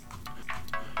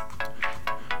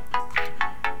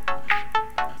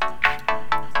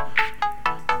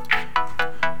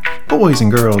Boys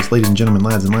and girls, ladies and gentlemen,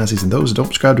 lads and lassies, and those who don't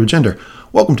subscribe to a gender,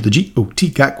 welcome to the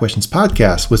GOT Got Questions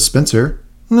podcast with Spencer.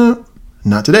 No,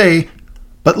 not today,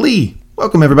 but Lee.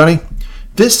 Welcome, everybody.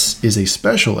 This is a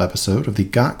special episode of the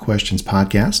Got Questions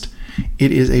podcast.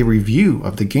 It is a review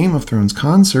of the Game of Thrones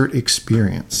concert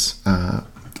experience.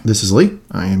 This is Lee.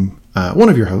 I am one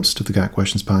of your hosts of the Got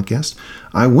Questions podcast.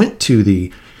 I went to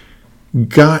the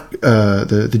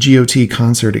GOT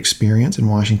concert experience in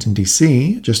Washington,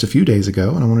 D.C. just a few days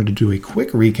ago, and I wanted to do a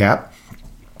quick recap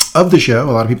of the show.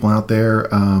 A lot of people out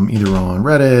there, either on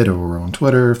Reddit or on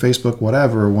Twitter, Facebook,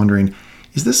 whatever, are wondering,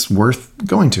 is this worth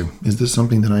going to? Is this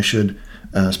something that I should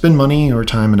spend money or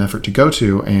time and effort to go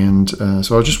to? And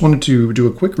so I just wanted to do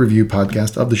a quick review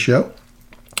podcast of the show.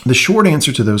 The short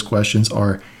answer to those questions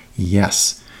are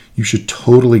yes, you should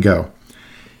totally go.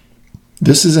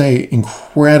 This is an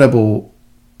incredible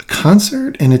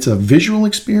concert, and it's a visual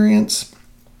experience.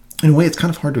 In a way, it's kind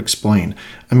of hard to explain.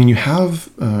 I mean, you have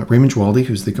Raymond Djawadi,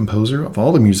 who's the composer of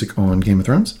all the music on Game of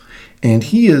Thrones, and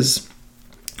he is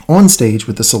on stage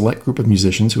with a select group of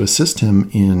musicians who assist him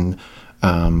in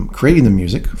creating the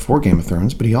music for Game of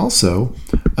Thrones, but he also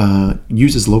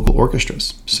uses local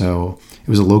orchestras. So it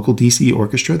was a local DC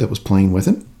orchestra that was playing with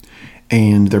him,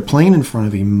 and they're playing in front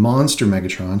of a monster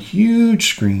Megatron, huge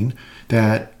screen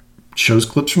that shows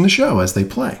clips from the show as they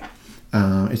play.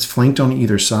 It's flanked on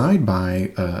either side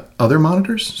by other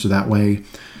monitors, so that way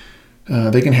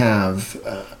they can have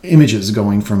images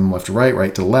going from left to right,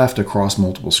 right to left across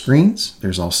multiple screens.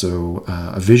 There's also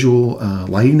a visual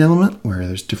lighting element where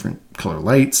there's different color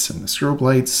lights and the strobe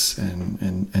lights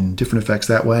and different effects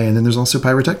that way. And then there's also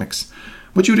pyrotechnics,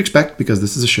 which you would expect because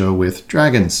this is a show with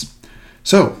dragons.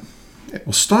 So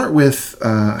we'll start with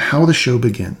how the show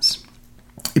begins.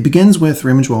 It begins with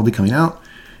Raymond Djawadi coming out,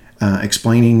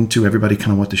 explaining to everybody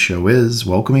kind of what the show is,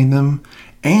 welcoming them,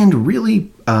 and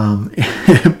really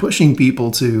pushing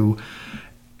people to,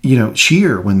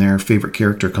 cheer when their favorite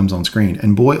character comes on screen.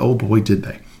 And boy, oh boy, did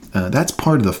they. That's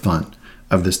part of the fun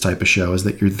of this type of show, is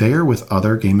that you're there with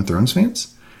other Game of Thrones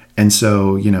fans. And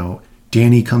so,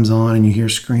 Dany comes on and you hear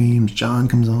screams. Jon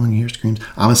comes on and you hear screams.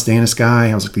 I'm a Stannis guy.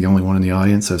 I was like the only one in the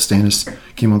audience. So Stannis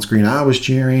came on screen. I was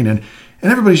cheering. And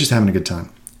everybody's just having a good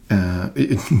time.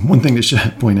 One thing to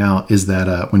should point out is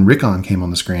that when Rickon came on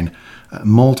the screen,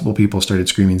 multiple people started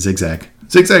screaming zigzag.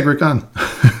 Zigzag, Rickon.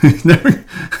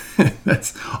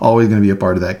 That's always going to be a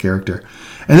part of that character.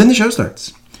 And then the show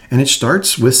starts. And it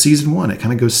starts with season 1. It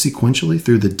kind of goes sequentially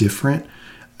through the different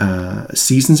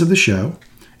seasons of the show.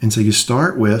 And so you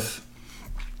start with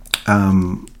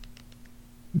House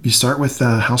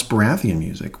Baratheon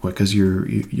music, because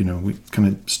we kind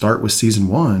of start with season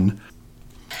 1,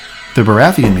 the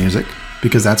Baratheon music,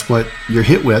 because that's what you're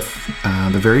hit with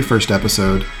the very first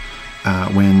episode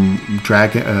when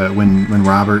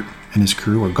Robert and his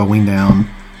crew are going down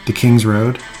the King's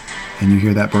Road, and you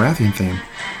hear that Baratheon theme.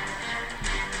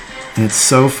 And it's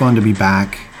so fun to be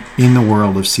back in the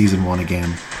world of season 1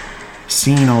 again,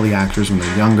 seeing all the actors when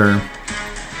they're younger,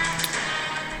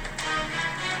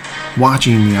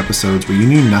 watching the episodes where you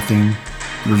knew nothing.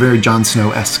 You were very Jon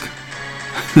Snow-esque.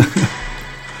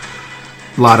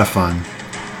 A lot of fun.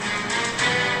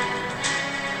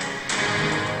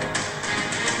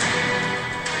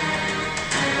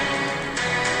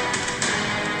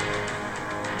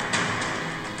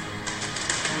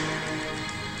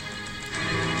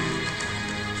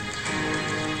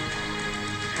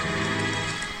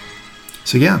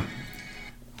 So yeah,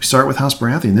 we start with House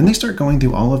Baratheon. Then they start going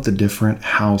through all of the different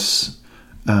house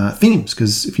themes.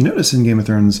 Because if you notice in Game of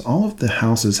Thrones, all of the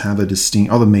houses have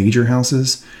all the major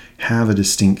houses have a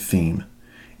distinct theme.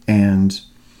 And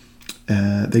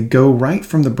they go right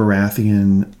from the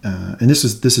Baratheon, and this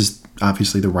is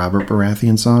obviously the Robert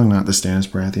Baratheon song, not the Stannis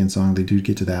Baratheon song. They do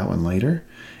get to that one later.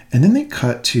 And then they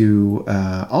cut to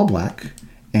all black,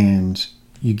 and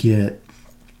you get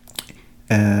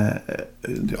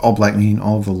all black, meaning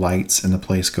all of the lights in the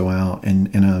place go out,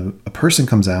 and a person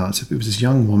comes out. So it was this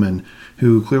young woman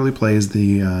who clearly plays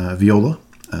the viola,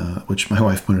 which my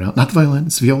wife pointed out, not the violin,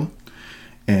 it's viola.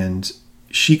 And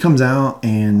she comes out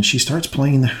and she starts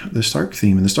playing the Stark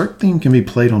theme, and the Stark theme can be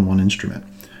played on one instrument,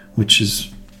 which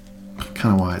is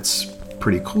kind of why it's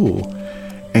pretty cool.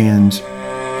 And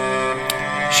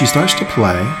she starts to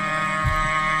play,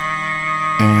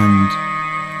 and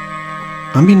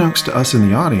unbeknownst to us in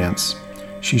the audience,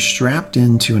 she's strapped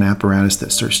into an apparatus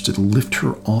that starts to lift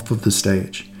her off of the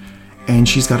stage. And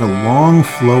she's got a long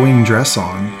flowing dress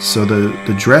on, so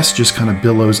the dress just kind of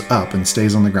billows up and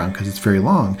stays on the ground because it's very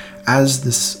long, as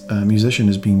this musician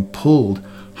is being pulled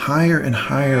higher and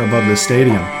higher above the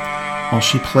stadium while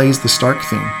she plays the Stark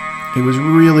theme. It was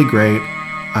really great.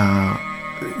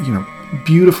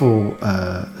 beautiful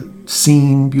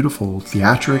scene, beautiful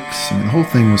theatrics. I mean, the whole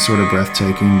thing was sort of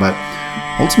breathtaking, but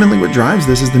ultimately what drives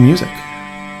this is the music.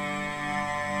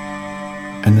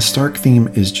 And the Stark theme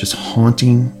is just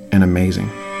haunting and amazing.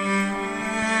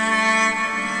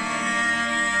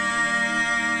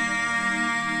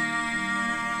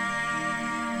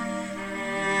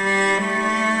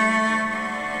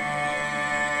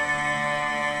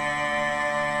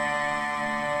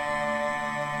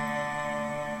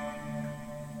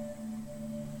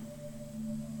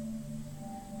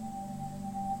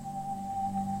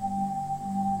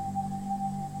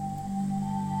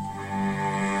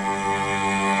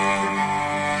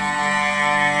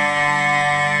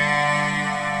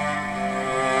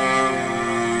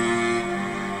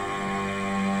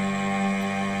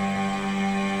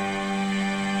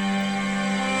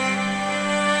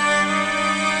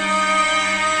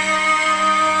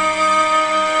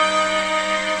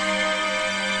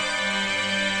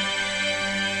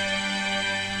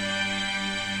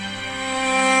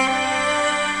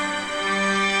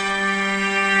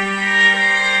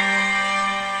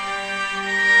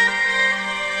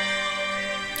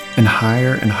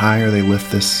 And higher they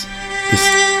lift this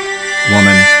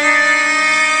woman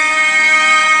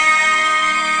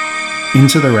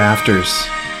into the rafters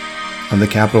of the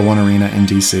Capital One Arena in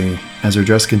DC as her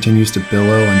dress continues to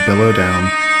billow and billow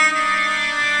down.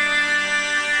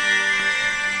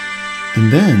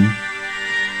 And then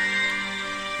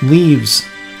leaves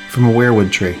from a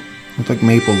weirwood tree, look like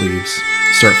maple leaves,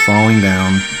 start falling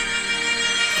down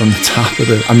from the top of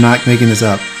the, I'm not making this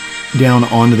up, down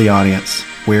onto the audience.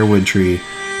 Weirwood tree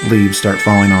leaves start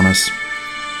falling on us.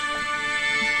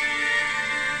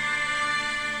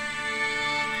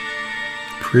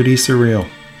 Pretty surreal.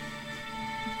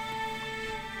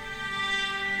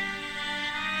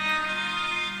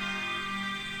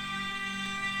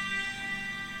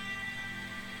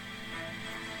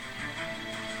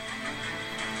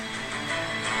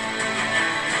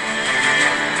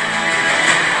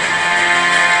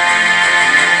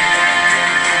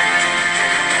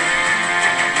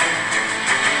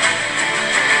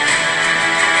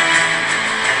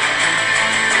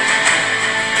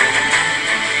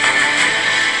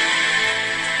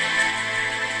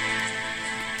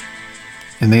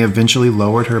 And they eventually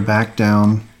lowered her back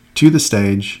down to the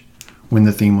stage when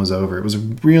the theme was over. It was a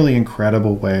really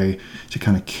incredible way to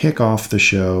kind of kick off the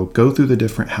show, go through the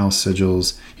different house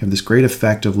sigils. You have this great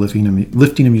effect of lifting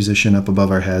a musician up above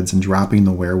our heads and dropping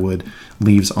the weirwood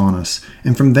leaves on us.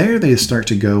 And from there, they start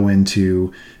to go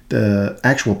into the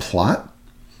actual plot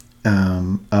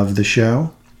of the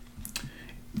show.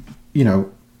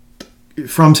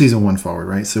 From season 1 forward,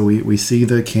 right? So we see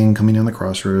the king coming down the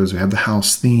crossroads. We have the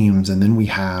house themes, and then we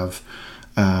have,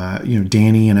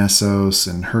 Dany and Essos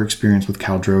and her experience with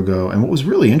Khal Drogo. And what was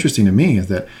really interesting to me is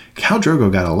that Khal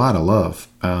Drogo got a lot of love,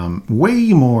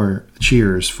 way more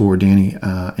cheers for Dany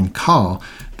and Khal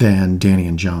than Dany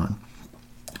and Jon,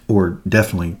 or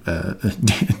definitely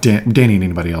Dany and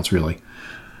anybody else really.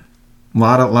 A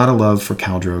lot of love for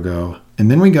Khal Drogo, and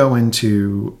then we go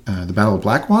into the Battle of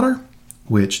Blackwater,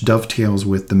 which dovetails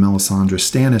with the Melisandre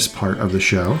Stannis part of the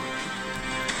show.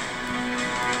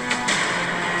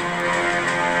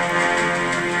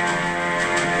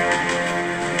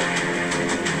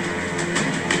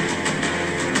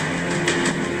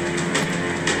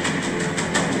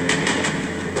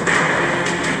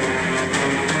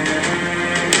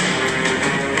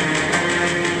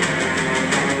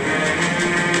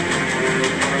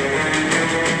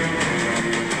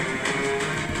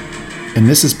 And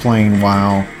this is playing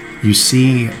while you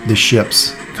see the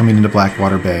ships coming into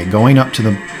Blackwater Bay, going up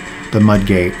to the Mud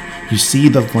Gate. You see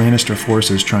the Lannister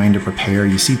forces trying to prepare.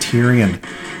 You see Tyrion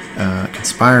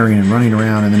conspiring and running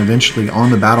around, and then eventually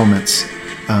on the battlements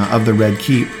of the Red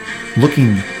Keep,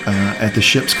 looking at the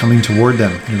ships coming toward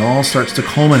them. And it all starts to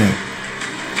culminate.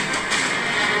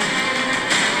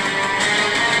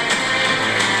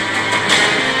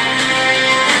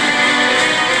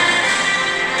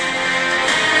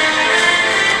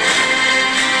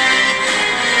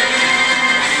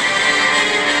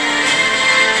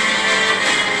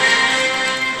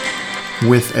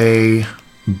 With a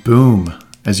boom,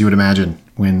 as you would imagine,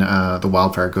 when the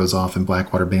wildfire goes off in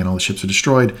Blackwater Bay and all the ships are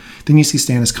destroyed. Then you see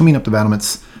Stannis coming up the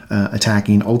battlements,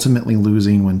 attacking, ultimately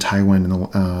losing when Tywin and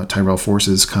the Tyrell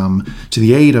forces come to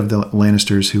the aid of the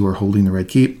Lannisters who are holding the Red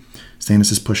Keep.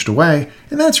 Stannis is pushed away,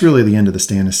 and that's really the end of the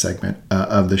Stannis segment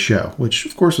of the show, which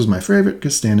of course was my favorite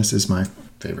because Stannis is my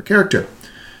favorite character.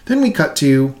 Then we cut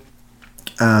to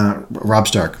Robb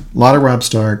Stark. A lot of Robb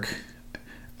Stark.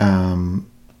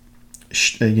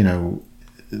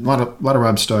 lot of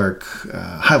Robb Stark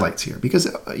highlights here because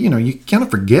you kind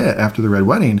of forget after the Red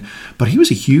Wedding, but he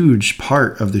was a huge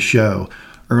part of the show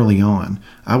early on.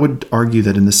 I would argue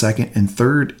that in the second and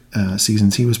third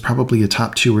seasons, he was probably a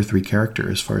top 2 or 3 character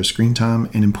as far as screen time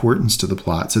and importance to the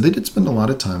plot. So they did spend a lot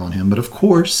of time on him. But of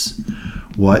course,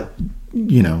 what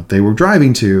they were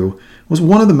driving to was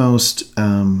one of the most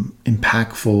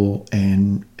impactful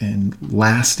and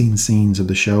lasting scenes of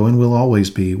the show, and will always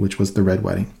be, which was the Red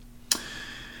Wedding.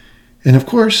 And of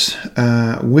course,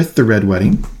 with the Red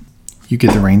Wedding, you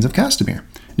get the reigns of Castamere.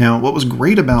 Now, what was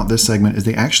great about this segment is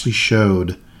they actually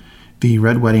showed the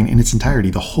Red Wedding in its entirety,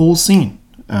 the whole scene,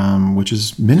 which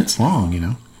is minutes long, Well,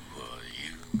 you,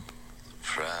 the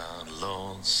proud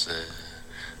Lord, said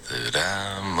that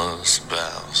I must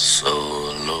bow so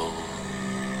low.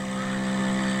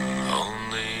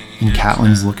 And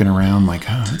Catelyn's looking around like,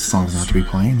 oh, this song's not to be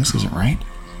playing. This isn't right.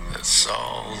 That's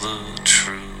all the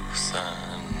truth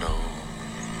I know.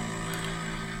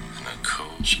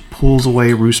 She pulls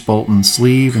away Roose Bolton's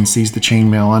sleeve and sees the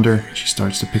chainmail under. She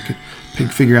starts to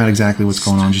figure out exactly what's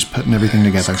going on. She's putting everything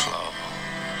together. And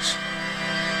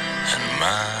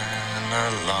mine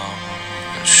are long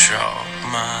and sharp,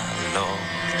 my lord,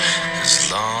 as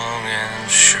long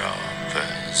and sharp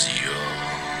as yours.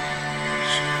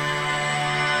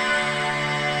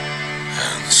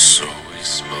 And so he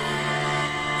spoke,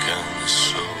 and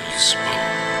so he spoke,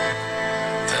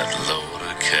 that Lord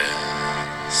of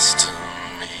Castamere.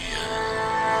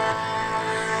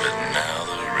 But now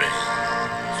the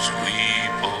rains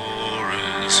weep o'er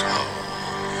his hall,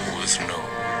 with no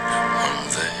one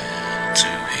there to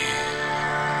hear.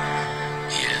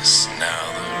 Yes, now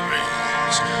the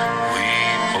rains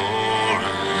weep o'er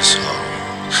his hall,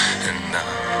 and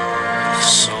not a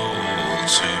soul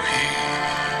to hear.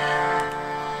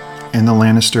 And the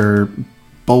Lannister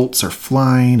bolts are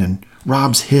flying, and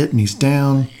Robb's hit, and he's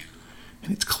down.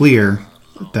 And it's clear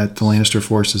that the Lannister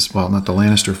forces, well, not the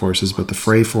Lannister forces, but the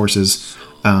Frey forces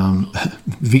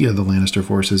via the Lannister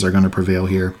forces are going to prevail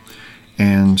here.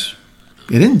 And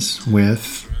it ends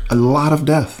with a lot of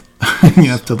death. You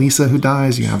have Talisa who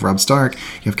dies, you have Robb Stark,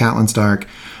 you have Catelyn Stark,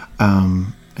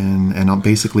 and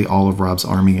basically all of Robb's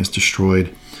army is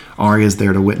destroyed. Arya's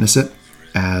there to witness it,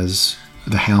 as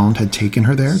the Hound had taken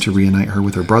her there to reunite her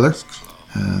with her brother.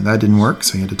 That didn't work,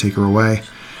 so he had to take her away.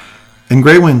 And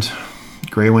Grey Wind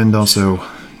also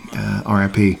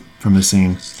RIP from the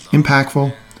scene.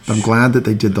 Impactful, but I'm glad that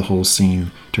they did the whole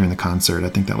scene during the concert. I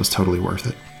think that was totally worth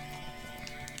it.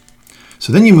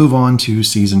 So then you move on to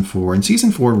season 4, and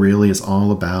season 4 really is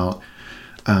all about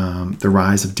the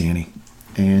rise of Dany.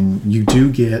 And you do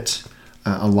get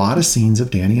a lot of scenes of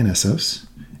Dany and Essos,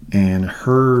 and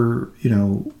her,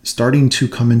 starting to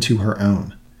come into her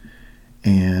own,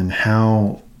 and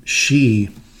how she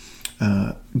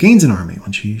gains an army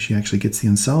when she actually gets the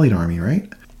Unsullied army,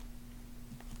 right?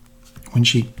 When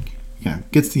she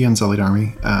gets the Unsullied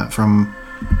army from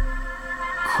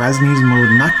Krasny's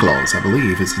Modnaklos, I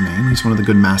believe is his name. He's one of the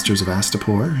good masters of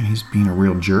Astapor, and he's being a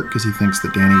real jerk because he thinks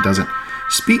that Dany doesn't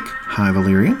speak High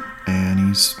Valyrian, and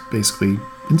he's basically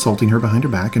insulting her behind her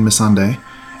back. And Missandei,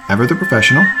 ever the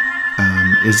professional,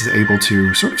 is able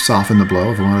to sort of soften the blow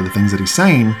of a lot of the things that he's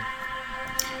saying.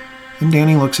 And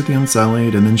Dany looks at the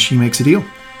Unsullied, and then she makes a deal.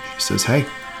 She says, hey,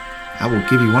 I will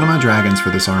give you one of my dragons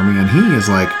for this army. And he is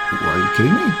like, are you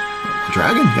kidding me? A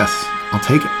dragon? Yes, I'll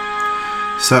take it.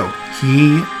 So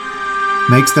he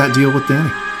makes that deal with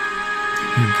Dany.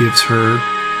 He gives her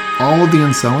all of the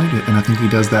Unsullied, and I think he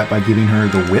does that by giving her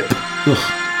the whip. Ugh,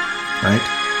 right?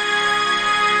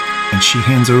 And she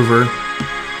hands over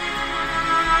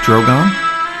Drogon,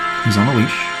 who's on a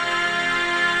leash.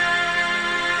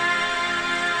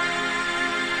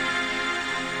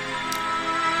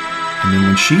 And then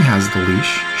when she has the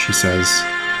leash, she says,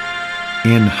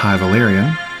 in High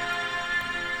Valyrian,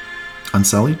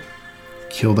 Unsullied,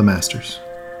 kill the masters.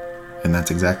 And that's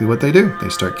exactly what they do. They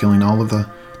start killing all of the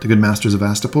good masters of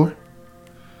Astapor.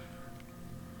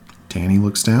 Dany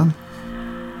looks down,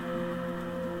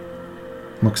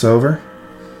 looks over,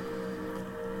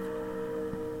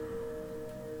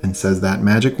 and says that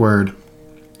magic word,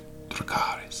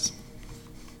 Dracarys.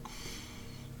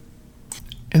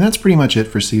 And that's pretty much it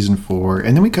for season 4.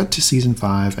 And then we cut to season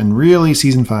 5, and really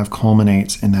season 5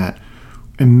 culminates in that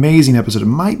amazing episode. It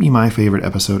might be my favorite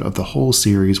episode of the whole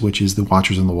series, which is the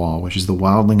Watchers on the Wall, which is the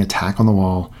wildling attack on the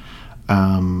wall,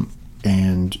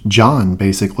 and Jon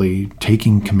basically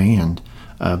taking command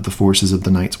of the forces of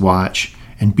the Night's Watch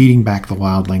and beating back the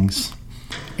wildlings.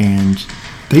 And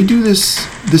they do this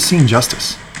scene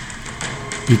justice,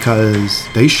 because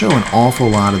they show an awful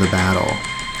lot of the battle,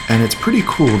 and it's pretty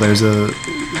cool. There's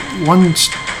one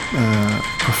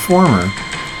performer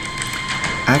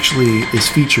actually is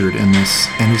featured in this,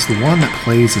 and he's the one that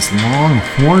plays this long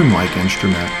horn-like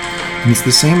instrument. And it's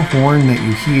the same horn that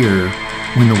you hear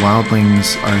when the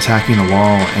wildlings are attacking the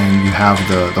wall, and you have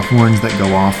the horns that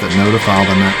go off that notify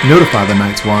the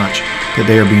Night's Watch that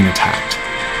they are being attacked.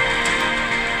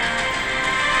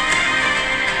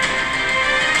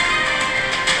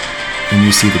 And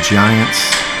you see the giants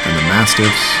and the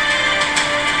mastiffs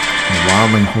and the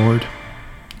wildling horde.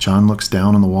 Jon looks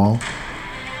down on the wall,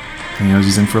 and he knows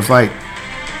he's in for a fight.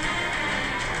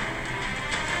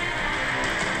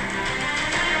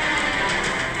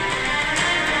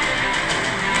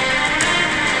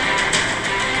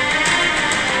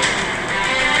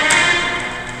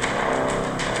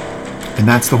 And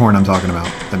that's the horn I'm talking about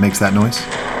that makes that noise.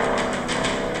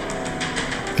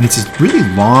 And it's this really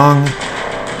long,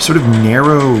 sort of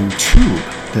narrow tube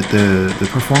that the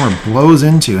performer blows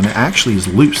into, and it actually is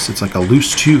loose. It's like a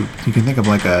loose tube. You can think of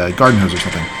like a garden hose or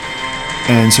something.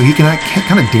 And so he can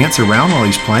kind of dance around while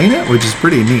he's playing it, which is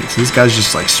pretty neat. So this guy's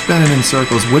just like spinning in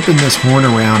circles, whipping this horn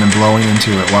around and blowing into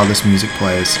it while this music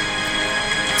plays.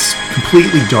 It's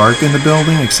completely dark in the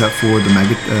building except for the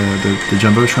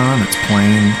Jumbotron that's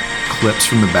playing clips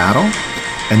from the battle.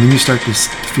 And then you start to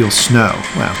feel snow.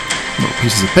 Well, little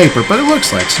pieces of paper, but it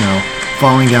looks like snow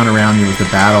falling down around you as the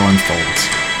battle unfolds.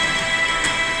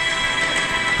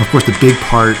 Of course, the big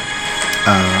part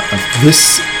of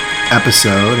this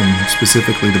episode, and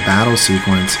specifically the battle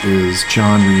sequence, is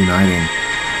Jon reuniting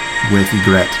with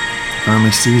Ygritte.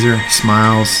 Finally sees her,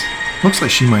 smiles, looks like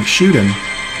she might shoot him,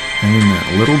 and then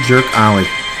that little jerk Ollie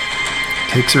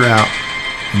takes her out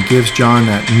and gives Jon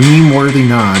that meme-worthy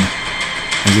nod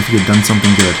as if he had done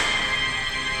something good.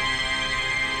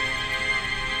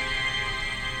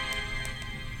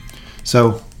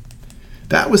 So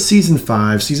that was season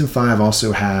 5. Season 5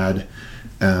 also had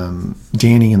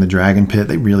Dany in the dragon pit.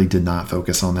 They really did not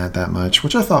focus on that much,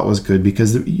 which I thought was good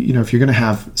because, you know, if you're going to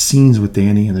have scenes with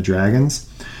Dany and the dragons,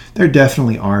 there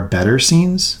definitely are better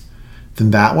scenes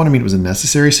than that one. I mean, it was a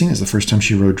necessary scene. It's the first time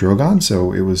she rode Drogon,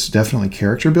 so it was definitely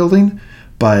character building,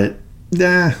 but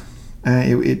it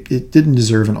didn't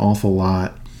deserve an awful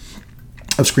lot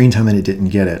of screen time, and it didn't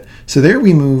get it. So there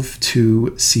we move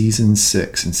to season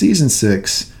 6, and season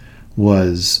 6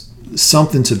 was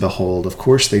something to behold. Of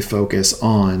course, they focus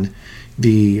on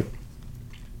the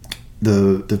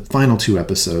final 2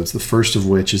 episodes, the first of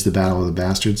which is the Battle of the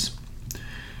Bastards.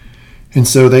 And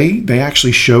so they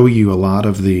actually show you a lot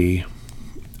of the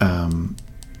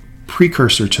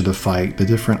precursor to the fight, the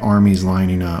different armies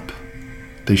lining up.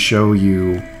 They show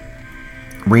you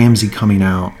Ramsay coming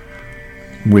out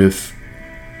with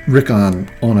Rickon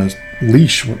on a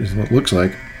leash, what is what it looks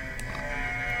like.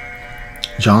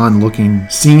 Jon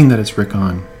seeing that it's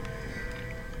Rickon.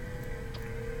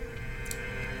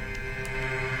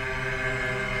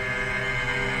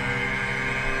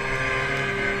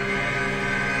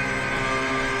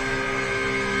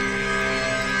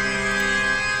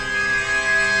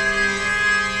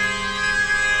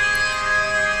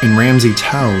 And Ramsay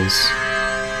tells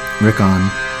Rickon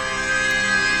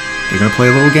they're going to play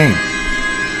a little game.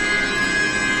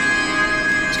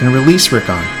 He's going to release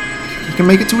Rickon. He can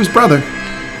make it to his brother.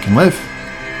 He can live.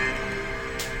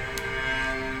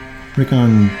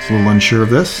 Rickon's a little unsure of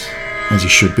this, as he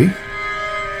should be.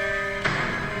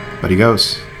 But he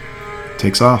goes.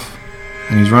 Takes off.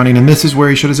 And he's running, and this is where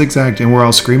he should have zigzagged. And we're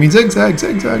all screaming, zigzag,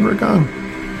 zigzag, Rickon.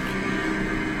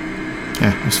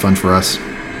 Yeah, it was fun for us.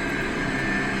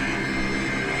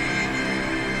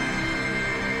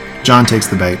 Jon takes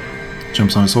the bait,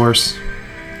 jumps on his horse,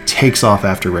 takes off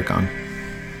after Rickon.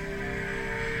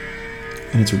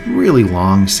 And it's a really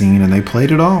long scene, and they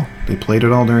played it all. They played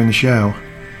it all during the show.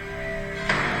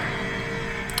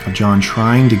 Of Jon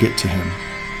trying to get to him.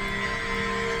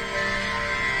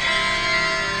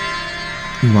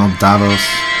 Meanwhile, Davos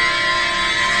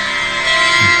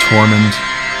and Tormund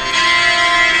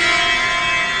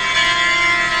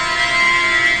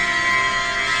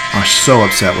are so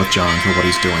upset with Jon for what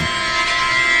he's doing.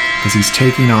 Because he's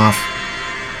taking off,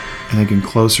 and they get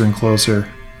closer and closer.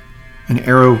 An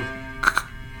arrow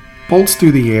bolts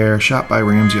through the air, shot by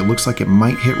Ramsay. It looks like it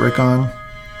might hit Rickon.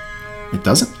 It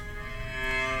doesn't.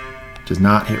 It does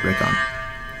not hit Rickon.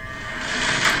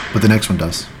 But the next one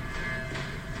does.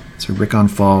 So Rickon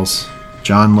falls.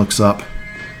 Jon looks up.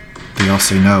 They all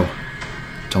say no.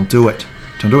 Don't do it.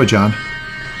 Don't do it, Jon.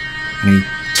 And he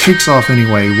takes off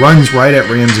anyway, runs right at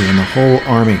Ramsay and the whole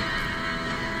army.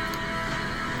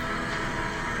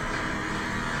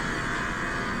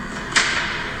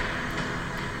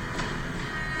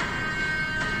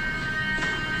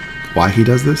 Why he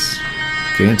does this?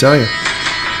 Can't tell you.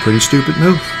 Pretty stupid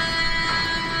move.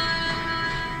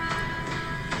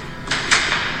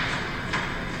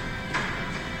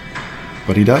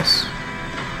 but he does.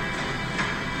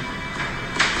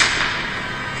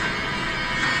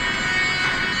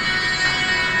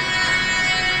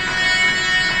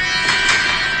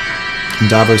 And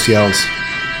Davos yells,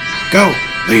 "Go!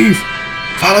 Leave!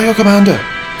 Follow your commander!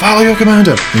 Follow your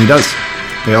commander!" And he does.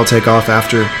 They all take off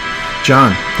after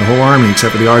Jon. The whole army,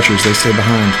 except for the archers, they stay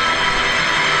behind.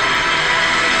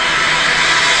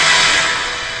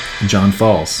 And Jon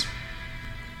falls.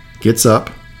 Gets up.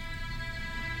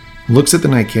 Looks at the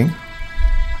Night King.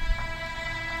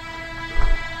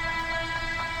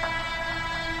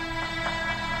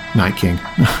 Night King.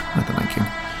 Not the Night King.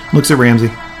 Looks at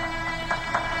Ramsay.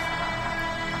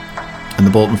 And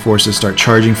the Bolton forces start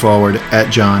charging forward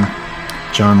at Jon.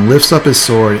 Jon lifts up his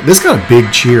sword. This got a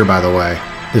big cheer, by the way.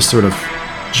 This sort of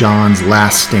Jon's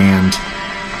last stand,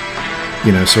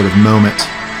 sort of moment.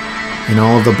 And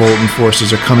all of the Bolton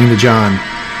forces are coming to Jon.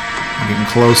 They're getting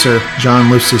closer. Jon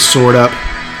lifts his sword up.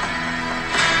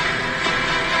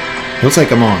 He'll take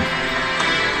them on.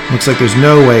 Looks like there's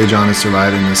no way Jon is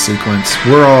surviving this sequence.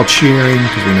 We're all cheering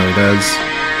because we know he does.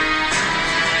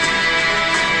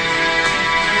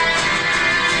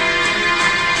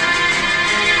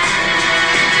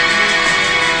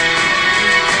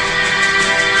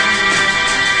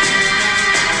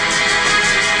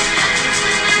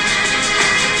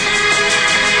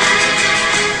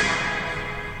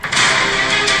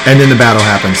 And then the battle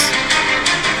happens.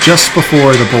 Just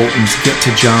before the Boltons get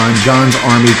to Jon, Jon's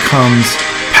army comes,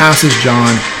 passes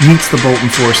Jon, meets the Bolton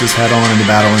forces head on, and the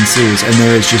battle ensues. And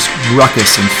there is just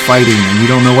ruckus and fighting, and you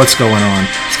don't know what's going on.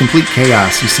 It's complete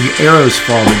chaos. You see arrows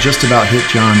fall that just about hit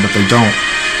Jon, but they don't.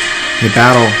 They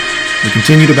battle. They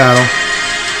continue to battle.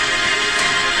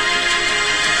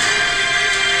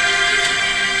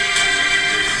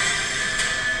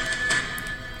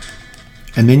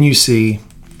 And then you see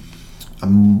a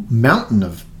mountain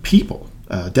of people,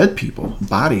 dead people,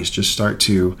 bodies just start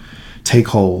to take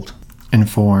hold and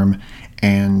form,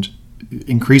 and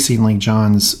increasingly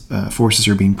Jon's forces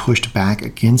are being pushed back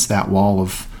against that wall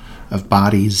of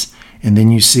bodies. And then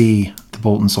you see the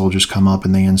Bolton soldiers come up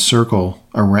and they encircle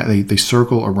around, they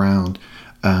circle around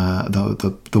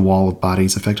the wall of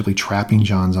bodies, effectively trapping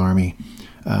Jon's army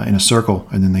in a circle.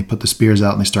 And then they put the spears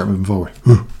out and they start moving forward.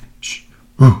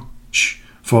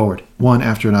 Forward, one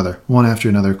after another,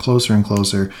 closer and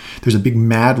closer. There's a big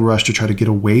mad rush to try to get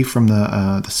away from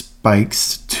the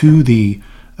spikes to the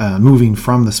moving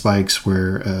from the spikes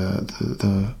where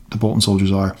the Bolton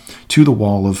soldiers are to the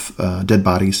wall of dead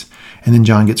bodies, and then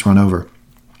Jon gets run over.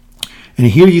 And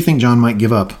here you think Jon might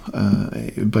give up,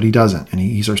 but he doesn't, and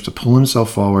he starts to pull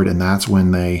himself forward, and that's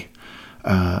when they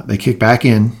kick back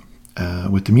in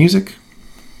with the music.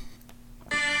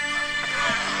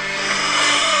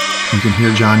 You can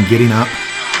hear Jon getting up,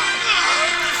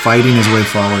 fighting his way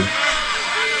forward.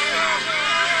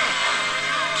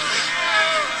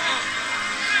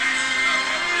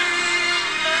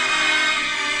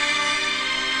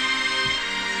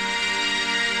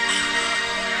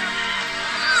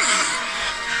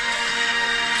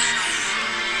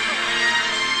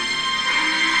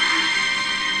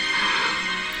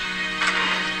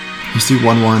 You see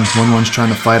 1-1. 1-1's trying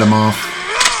to fight him off.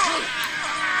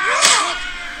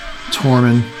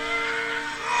 Tormund,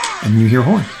 and you hear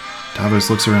horn. Davos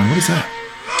looks around. What is that?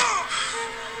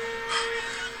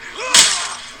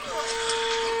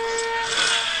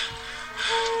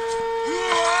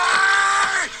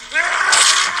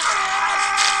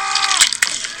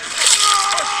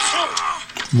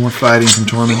 More fighting from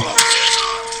Tormund.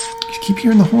 You keep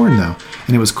hearing the horn though,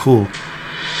 and it was cool.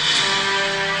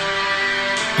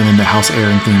 And then the House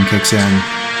Aaron theme kicks in,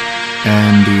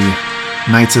 and the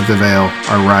Knights of the Vale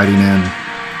are riding in.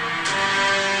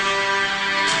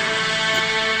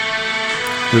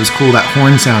 It was cool, that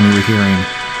horn sound you were hearing,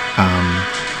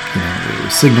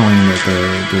 signaling that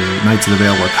the Knights of the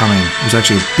Vale were coming. There's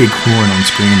actually a big horn on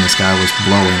screen this guy was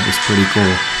blowing. It was pretty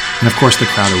cool. And of course the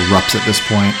crowd erupts at this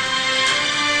point.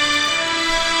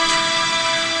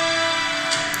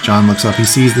 Jon looks up. He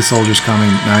sees the soldiers coming.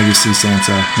 Now you see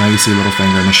Sansa. Now you see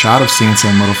Littlefinger. And the shot of Sansa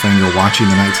and Littlefinger watching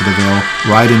the Knights of the Vale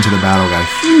ride into the battle got a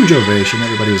huge ovation.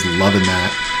 Everybody was loving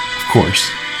that, of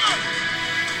course.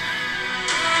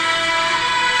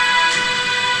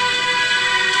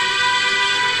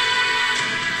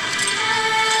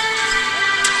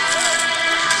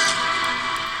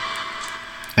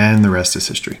 And the rest is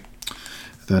history.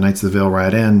 The Knights of the Vale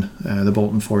ride in. The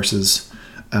Bolton forces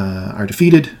are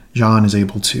defeated. Jon is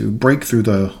able to break through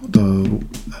the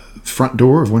front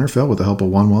door of Winterfell with the help of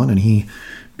 1-1, and he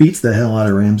beats the hell out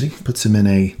of Ramsay, puts him in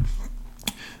a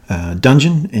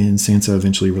dungeon, and Sansa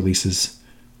eventually releases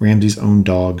Ramsay's own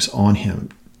dogs on him.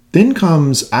 Then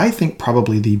comes, I think,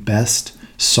 probably the best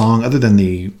song, other than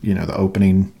the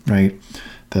opening, right?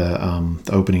 The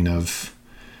opening of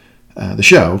the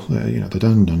show, the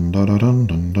dun dun dun dun dun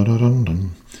dun dun dun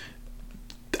dun.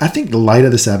 I think the Light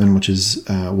of the Seven, which is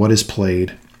what is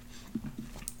played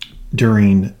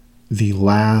during the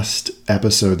last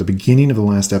episode, the beginning of the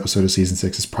last episode of season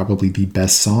 6, is probably the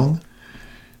best song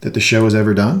that the show has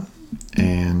ever done.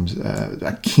 And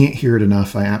I can't hear it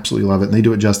enough. I absolutely love it. And they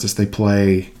do it justice. They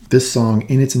play this song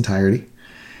in its entirety.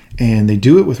 And they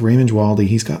do it with Raymond Djawadi.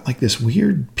 He's got like this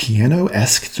weird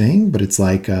piano-esque thing, but it's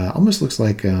like, almost looks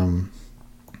like, I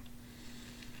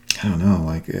don't know,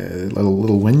 like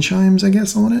little wind chimes, I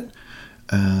guess, on it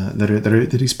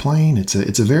that he's playing. It's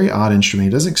a very odd instrument.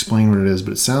 It doesn't explain what it is,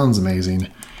 but it sounds amazing.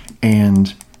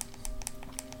 And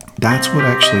that's what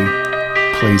actually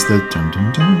plays the dun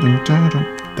dun dun dun dun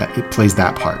dun. That it plays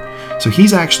that part. So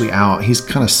he's actually out. He's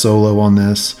kind of solo on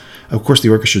this. Of course, the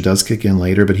orchestra does kick in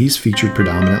later, but he's featured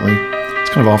predominantly. It's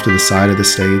kind of off to the side of the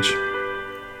stage.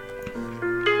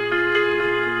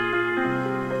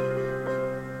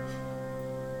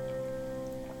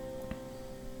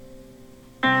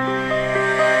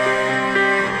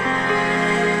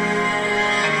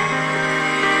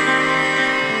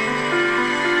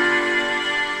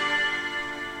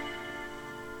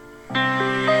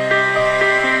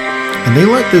 And they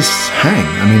let this hang.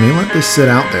 I mean, they let this sit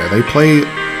out there. They play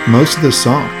most of this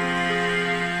song.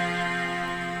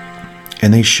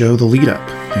 And they show the lead up.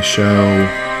 They show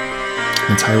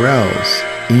the Tyrells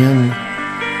in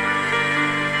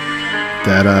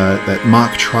that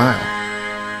mock trial.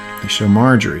 They show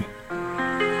Marjorie.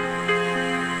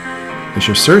 They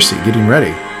show Cersei getting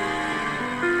ready.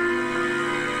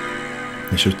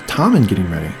 They show Tommen getting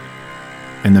ready.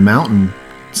 And the Mountain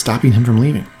stopping him from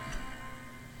leaving.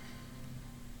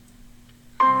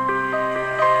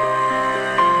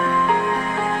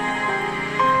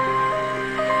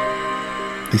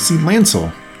 They see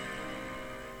Lancel.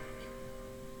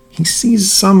 He sees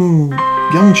some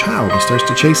young child and starts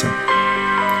to chase him.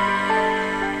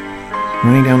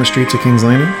 Running down the streets of King's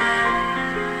Landing.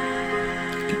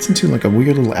 Gets into like a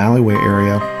weird little alleyway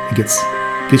area. He gets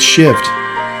shivved.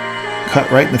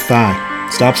 Cut right in the thigh.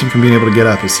 Stops him from being able to get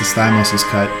up as his thigh muscles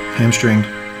cut. Hamstringed.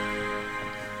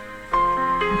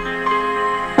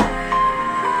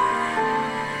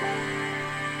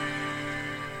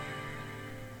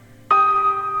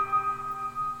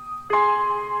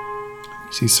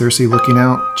 See Cersei looking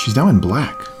out. She's now in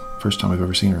black. First time I've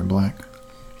ever seen her in black.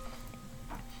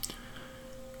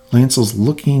 Lancel's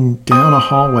looking down a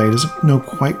hallway. Doesn't know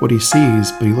quite what he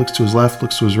sees, but he looks to his left,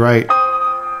 looks to his right,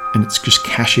 and it's just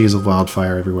caches of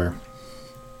wildfire everywhere.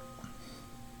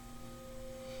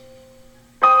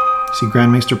 See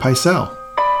Grand Maester Pycelle.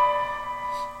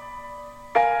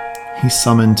 He's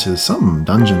summoned to some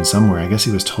dungeon somewhere. I guess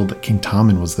he was told that King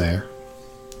Tommen was there.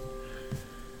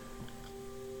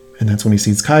 And that's when he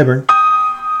sees Qyburn.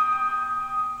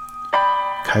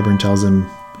 Qyburn tells him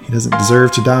he doesn't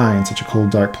deserve to die in such a cold,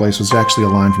 dark place. Was actually a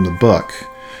line from the book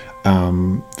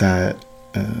that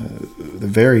the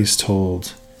Varys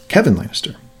told Kevan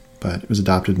Lannister, but it was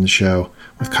adopted in the show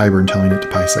with Qyburn telling it to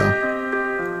Pycelle.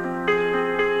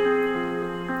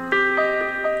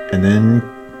 And then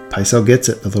Pycelle gets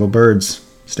it. The little birds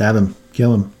stab him,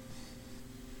 kill him.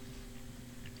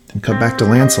 Then cut back to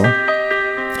Lancel.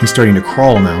 He's starting to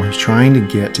crawl now. He's trying to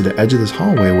get to the edge of this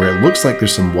hallway where it looks like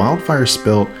there's some wildfire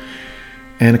spilt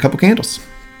and a couple candles.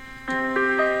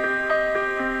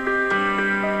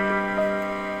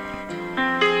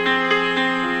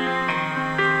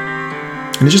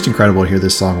 And it's just incredible to hear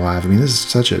this song live. I mean, this is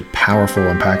such a powerful,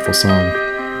 impactful song.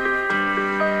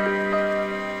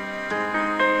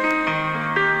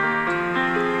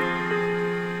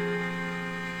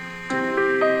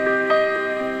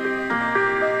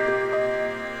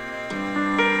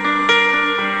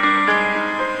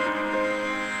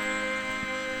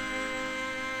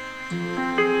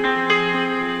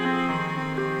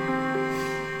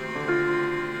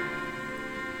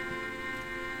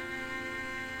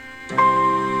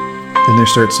 Then there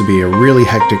starts to be a really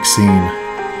hectic scene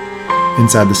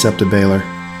inside the Septa Baelor,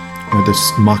 where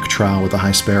this mock trial with the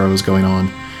High Sparrow is going on.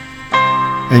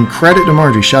 And credit to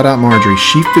Marjorie, shout out Marjorie,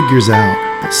 she figures out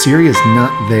that Ciri is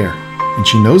not there, and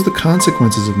she knows the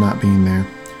consequences of not being there.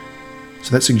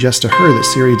 So that suggests to her that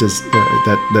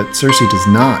that Cersei does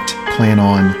not plan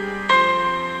on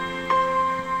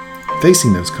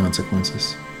facing those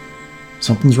consequences.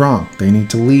 Something's wrong. They need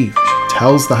to leave. She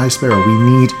tells the High Sparrow, we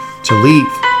need to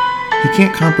leave. He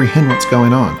can't comprehend what's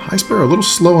going on. High Sparrow, a little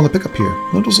slow on the pickup here.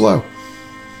 A little slow.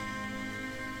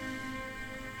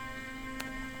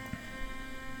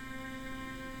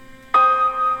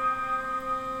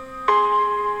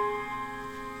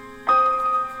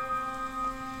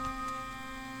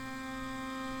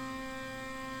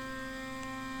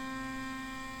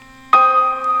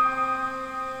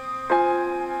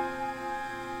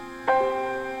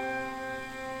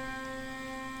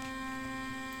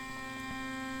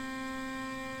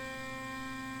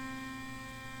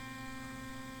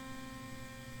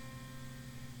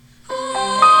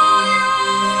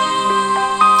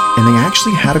 And they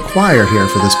actually had a choir here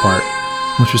for this part,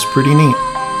 which was pretty neat.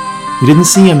 You didn't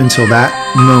see him until that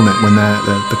moment when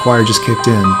the choir just kicked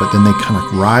in, but then they kind of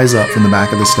rise up from the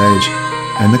back of the stage,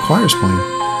 and the choir's playing,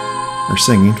 or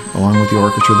singing, along with the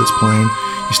orchestra that's playing.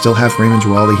 You still have Raymond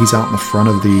Djawadi. He's out in the front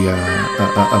of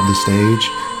the stage.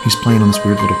 He's playing on this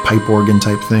weird little pipe organ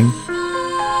type thing.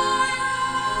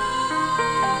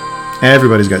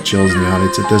 Everybody's got chills in the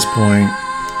audience at this point,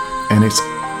 and it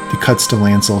cuts to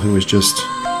Lancel, who is just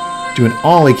doing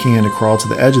all he can to crawl to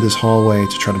the edge of this hallway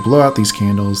to try to blow out these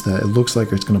candles that it looks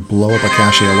like it's going to blow up a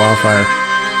cache of wildfire.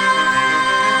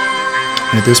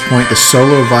 And at this point, the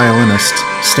solo violinist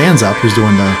stands up, who's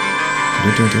doing the...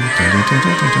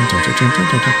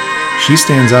 She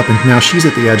stands up, and now she's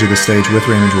at the edge of the stage with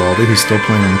Raymond Djawadi, who's still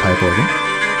playing on the pipe organ.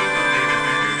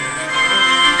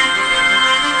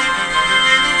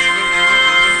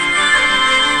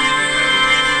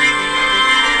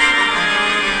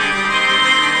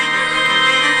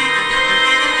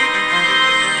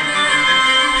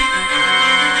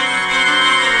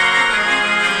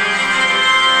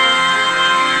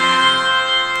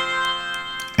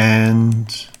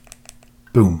 And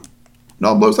boom, it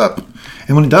all blows up.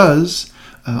 And when it does,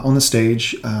 on the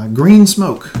stage, green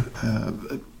smoke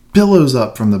billows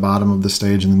up from the bottom of the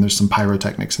stage, and then there's some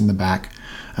pyrotechnics in the back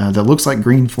that looks like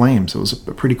green flames. It was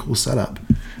a pretty cool setup.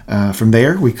 From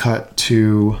there, we cut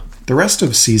to the rest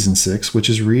of season 6, which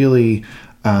is really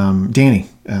Dany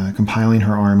compiling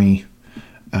her army,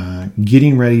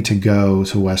 getting ready to go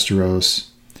to Westeros.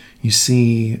 You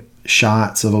see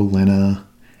shots of Olenna,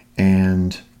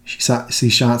 and you see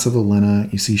shots of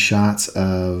Olenna. You see shots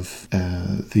of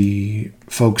the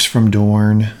folks from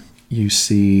Dorne. You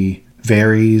see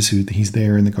Varys, he's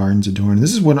there in the Gardens of Dorne.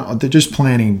 This is what they're just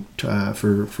planning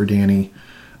for Dany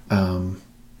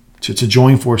to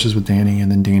join forces with Dany,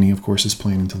 and then Dany, of course, is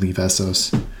planning to leave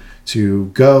Essos to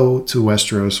go to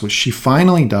Westeros, which she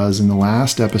finally does in the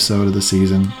last episode of the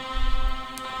season.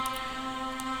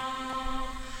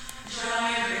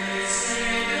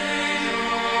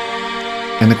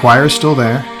 And the choir is still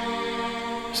there.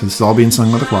 So this is all being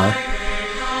sung by the choir.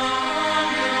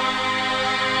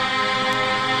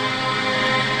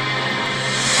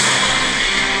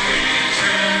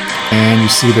 And you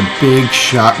see the big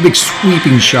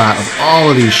sweeping shot of all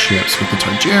of these ships with the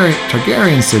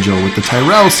Targaryen sigil, with the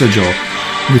Tyrell sigil,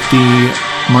 with the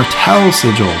Martell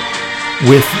sigil,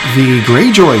 with the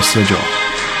Greyjoy sigil.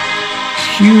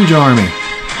 Huge army.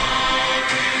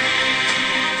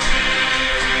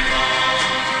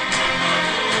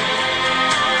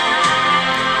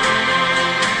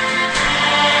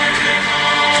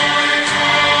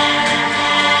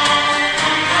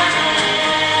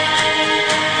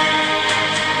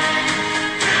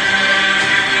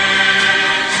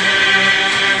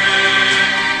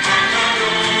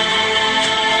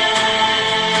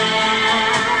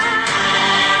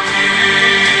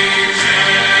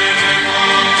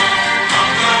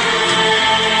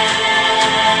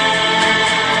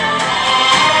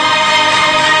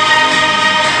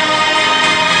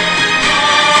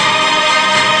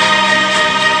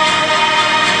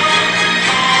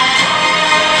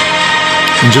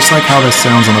 And just like how this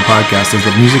sounds on the podcast, as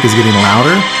the music is getting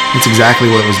louder, it's exactly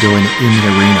what it was doing in the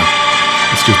arena.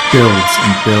 It just builds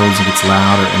and builds and gets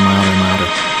louder and louder and louder.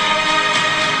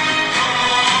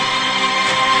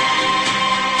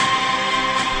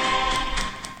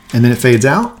 And then it fades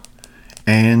out,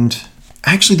 and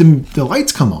actually the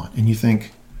lights come on, and you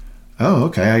think, oh,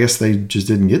 okay, I guess they just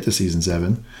didn't get to season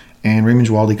 7. And Raymond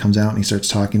Djawadi comes out and he starts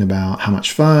talking about how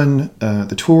much fun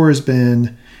the tour has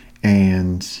been,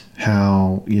 and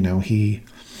how, he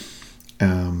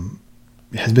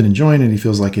has been enjoying it. He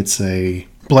feels like it's a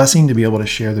blessing to be able to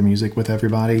share the music with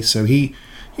everybody. So he,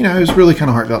 it was really kind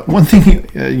of heartfelt. One thing,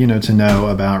 to know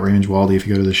about Raymond Djawadi, if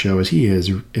you go to the show, is he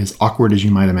is as awkward as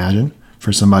you might imagine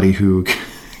for somebody who,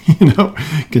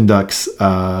 conducts,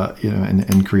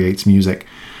 and creates music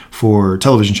for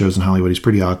television shows in Hollywood. He's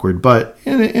pretty awkward, but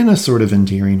in a sort of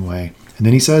endearing way. And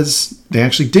then he says they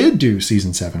actually did do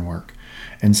season 7 work.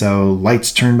 And so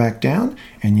lights turn back down,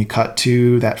 and you cut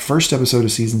to that first episode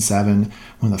of season 7.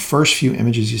 One of the first few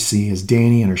images you see is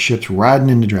Dany and her ships riding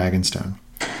into Dragonstone.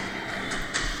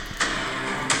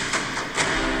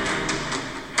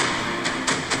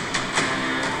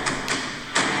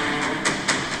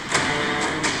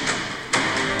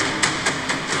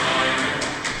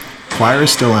 Choir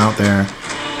is still out there,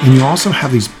 and you also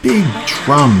have these big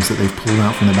drums that they've pulled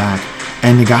out from the back.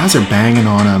 And the guys are banging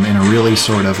on them in a really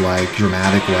sort of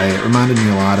dramatic way. It reminded me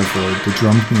a lot of the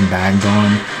drums being banged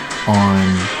on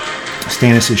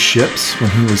Stannis' ships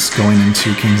when he was going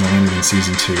into King's Landing in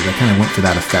season 2. They kind of went for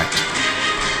that effect.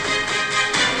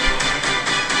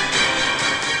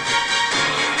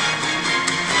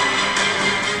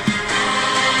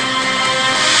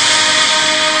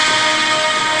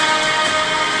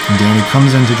 And Dany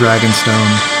comes into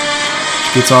Dragonstone.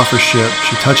 She gets off her ship.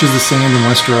 She touches the sand in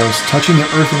Westeros, touching the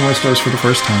earth in Westeros for the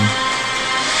first time.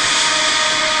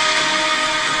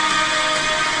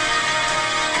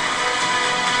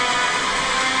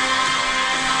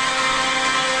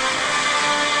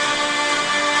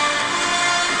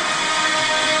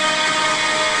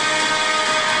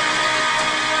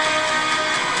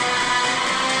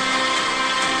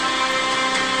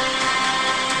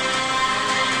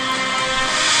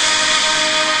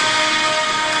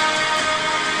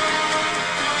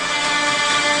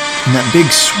 And that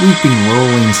big sweeping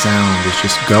rolling sound is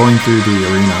just going through the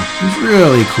arena. It's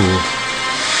really cool.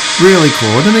 Really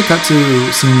cool. And then they cut to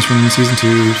scenes from season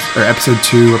 2, or episode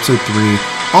 2, episode 3.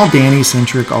 All Dany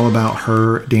centric, all about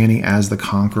her, Dany as the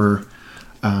Conqueror.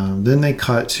 Then they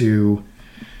cut to,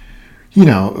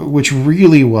 which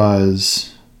really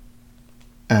was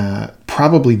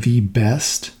probably the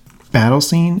best battle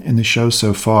scene in the show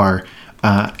so far.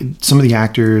 Some of the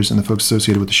actors and the folks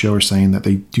associated with the show are saying that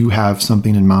they do have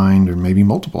something in mind, or maybe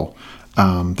multiple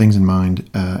things in mind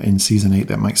in season 8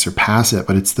 that might surpass it.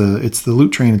 But it's the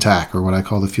loot train attack, or what I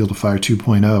call the Field of Fire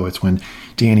 2.0. It's when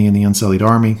Dany and the Unsullied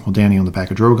Army, Dany on the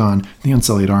back of Drogon, the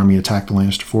Unsullied Army attack the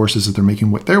Lannister forces as they're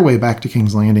making their way back to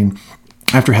King's Landing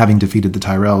after having defeated the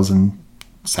Tyrells and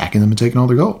sacking them and taking all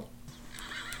their gold.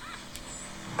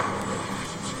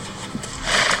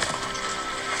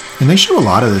 And they show a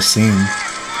lot of this scene.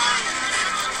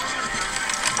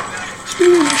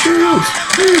 Spears and shields!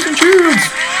 Spears and shields!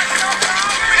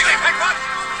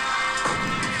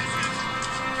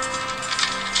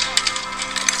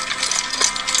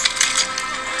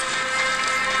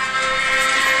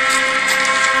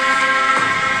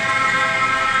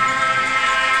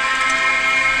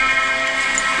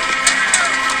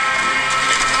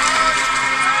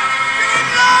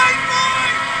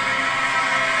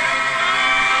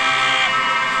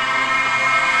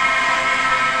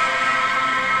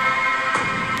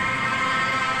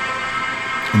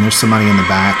 And there's somebody in the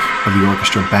back of the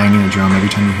orchestra banging a drum every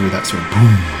time you hear that sort of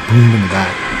boom, boom in the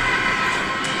back.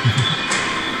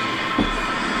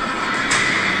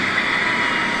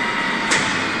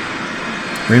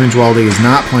 Raymond Dwaldy is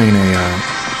not playing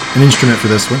an instrument for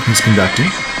this one. He's conducting.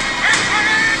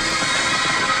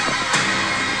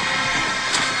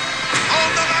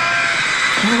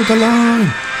 Hold the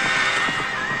line!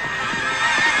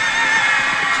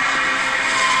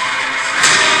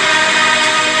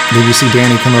 Then you see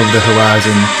Dany come over the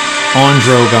horizon on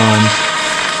Drogon.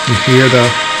 You hear the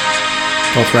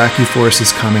Dothraki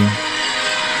forces coming,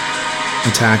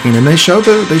 attacking, and they show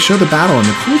the battle. And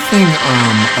the cool thing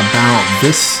about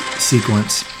this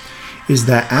sequence is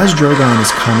that as Drogon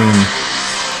is coming,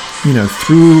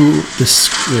 through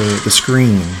the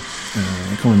screen,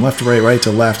 going left to right, right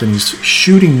to left, and he's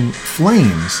shooting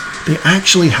flames. They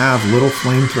actually have little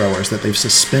flamethrowers that they've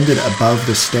suspended above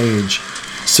the stage,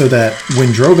 so that when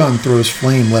Drogon throws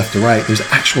flame left to right, there's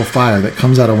actual fire that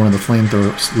comes out of one of the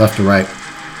flamethrowers left to right.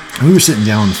 And we were sitting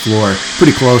down on the floor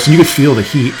pretty close, and you could feel the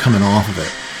heat coming off of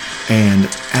it. And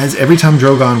as every time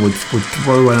Drogon would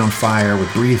throw down fire,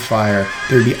 would breathe fire,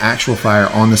 there'd be actual fire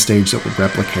on the stage that would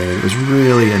replicate it. It was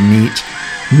really a neat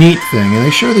thing. And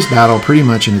they show this battle pretty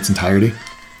much in its entirety.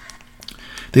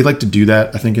 They like to do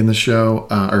that, I think, in the show,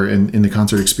 or in the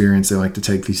concert experience. They like to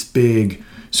take these big,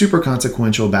 super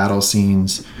consequential battle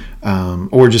scenes,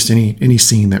 or just any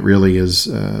scene that really is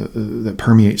that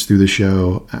permeates through the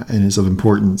show and is of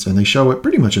importance, and they show it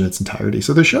pretty much in its entirety.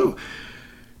 So the show,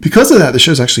 because of that, the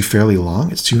show's actually fairly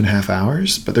long. It's 2.5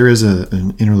 hours, but there is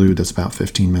an interlude that's about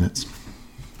 15 minutes.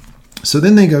 So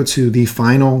then they go to the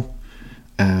final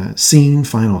scene,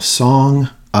 final song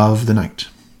of the night,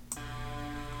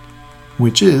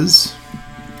 which is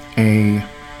a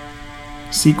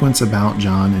sequence about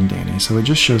Jon and Dany. So it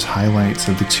just shows highlights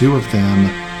of the two of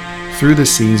them through the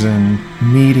season,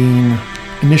 meeting,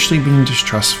 initially being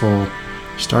distrustful,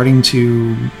 starting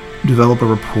to develop a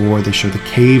rapport. They show the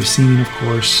cave scene, of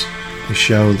course. They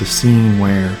show the scene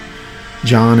where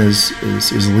Jon is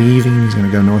leaving. He's going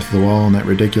to go north of the wall, and that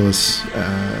ridiculous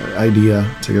idea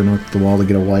to go north of the wall to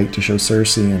get a white to show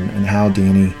Cersei, and how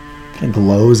Dany kind of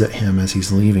glows at him as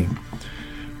he's leaving.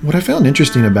 What I found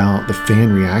interesting about the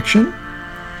fan reaction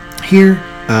here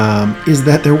is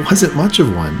that there wasn't much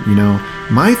of one.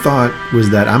 My thought was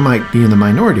that I might be in the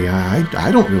minority.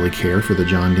 I don't really care for the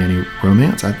Jon-Dany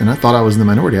romance, and I thought I was in the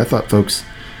minority. I thought folks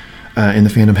in the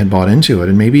fandom had bought into it,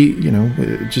 and maybe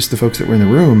just the folks that were in the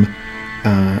room,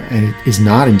 and it is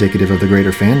not indicative of the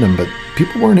greater fandom, but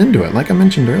people weren't into it. Like I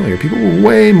mentioned earlier, people were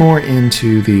way more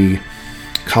into the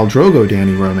Khal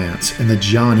Drogo-Dany romance and the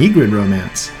Jon Ygritte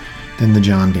romance than the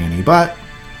Jon-Dany. But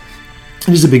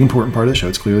It is a big important part of the show.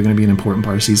 It's clearly going to be an important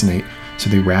part of season 8. So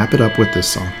they wrap it up with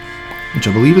this song, which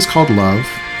I believe is called Love.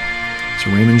 It's a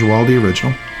Raymond Djawadi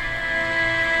original.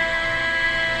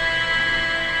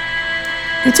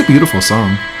 It's a beautiful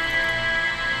song.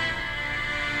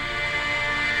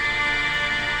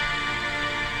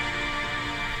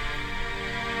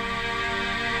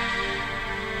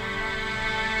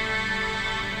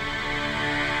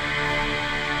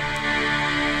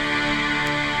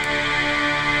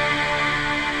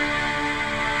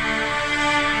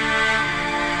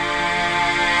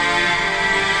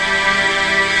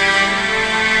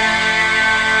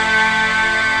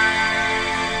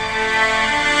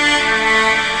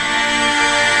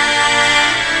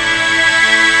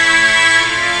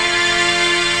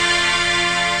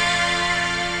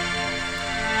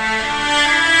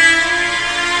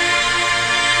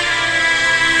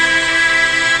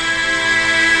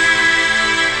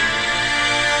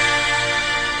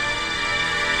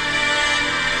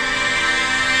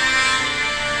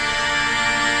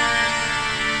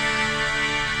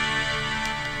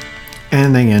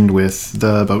 And they end with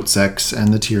the boat sex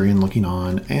and the Tyrion looking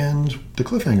on and the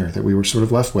cliffhanger that we were sort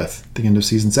of left with at the end of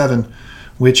season 7,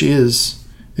 which is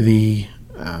the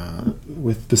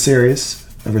with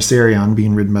Viserion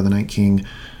being ridden by the Night King,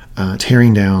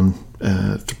 tearing down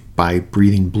by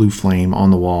breathing blue flame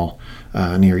on the wall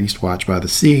near Eastwatch by the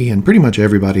sea, and pretty much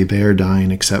everybody there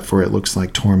dying except for, it looks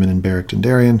like, Tormund and Beric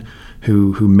Dondarrion,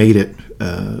 who made it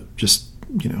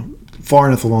far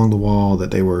enough along the wall that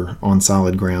they were on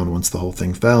solid ground once the whole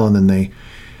thing fell, and then they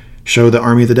show the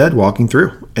Army of the Dead walking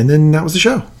through, and then that was the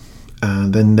show.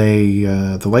 Then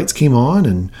the lights came on,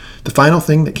 and the final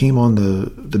thing that came on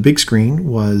the big screen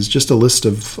was just a list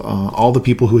of all the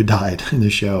people who had died in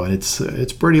the show, and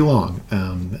it's pretty long.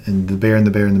 And the Bear and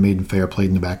the Maiden Fair played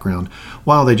in the background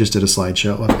while they just did a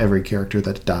slideshow of every character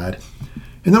that died,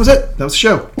 and that was it. That was the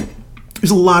show. It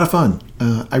was a lot of fun.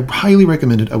 I highly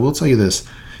recommend it. I will tell you this: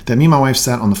 that me and my wife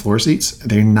sat on the floor seats.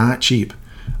 They're not cheap.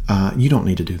 You don't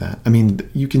need to do that. I mean,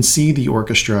 you can see the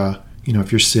orchestra,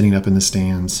 if you're sitting up in the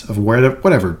stands of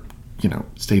whatever,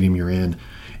 stadium you're in.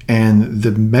 And the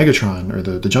Megatron or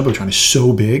the Jumbotron is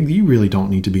so big that you really don't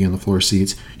need to be in the floor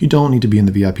seats. You don't need to be in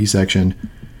the VIP section.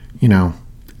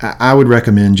 I would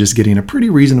recommend just getting a pretty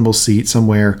reasonable seat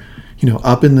somewhere,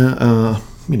 up in the,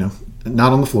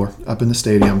 not on the floor, up in the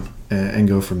stadium, and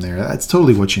go from there. That's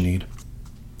totally what you need.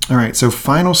 All right, so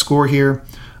final score here.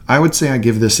 I would say I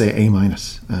give this a A-.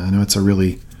 I know it's a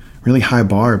really, really high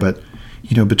bar, but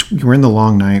we're in the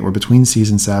long night. We're between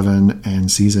season 7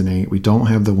 and season 8. We don't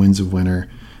have the Winds of Winter,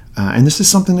 and this is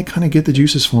something to kind of get the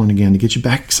juices flowing again, to get you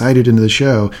back excited into the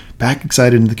show, back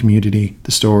excited into the community,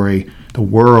 the story, the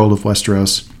world of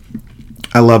Westeros.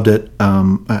 I loved it.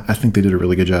 I think they did a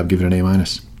really good job giving it an A-.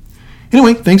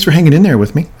 Anyway, thanks for hanging in there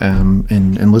with me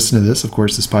and listening to this. Of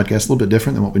course, this podcast is a little bit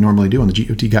different than what we normally do on the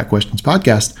GOT Got Questions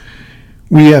podcast.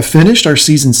 We have finished our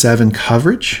season 7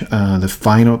 coverage.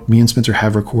 Me and Spencer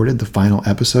have recorded the final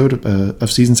episode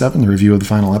of season 7, the review of the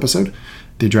final episode,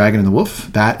 The Dragon and the Wolf.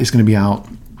 That is going to be out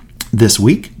this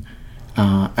week.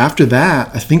 After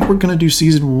that, I think we're going to do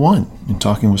season 1. In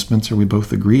talking with Spencer, we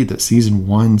both agreed that season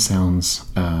 1 sounds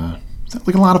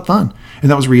like a lot of fun.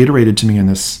 And that was reiterated to me in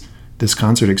this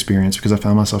concert experience, because I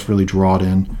found myself really drawn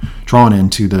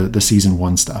into the season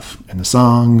 1 stuff and the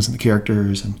songs and the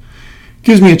characters, and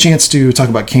gives me a chance to talk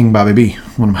about King Bobby B,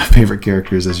 one of my favorite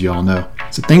characters, as you all know.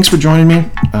 So thanks for joining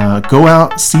me. Go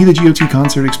out, see the GOT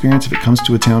concert experience if it comes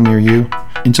to a town near you.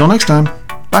 Until next time,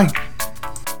 bye.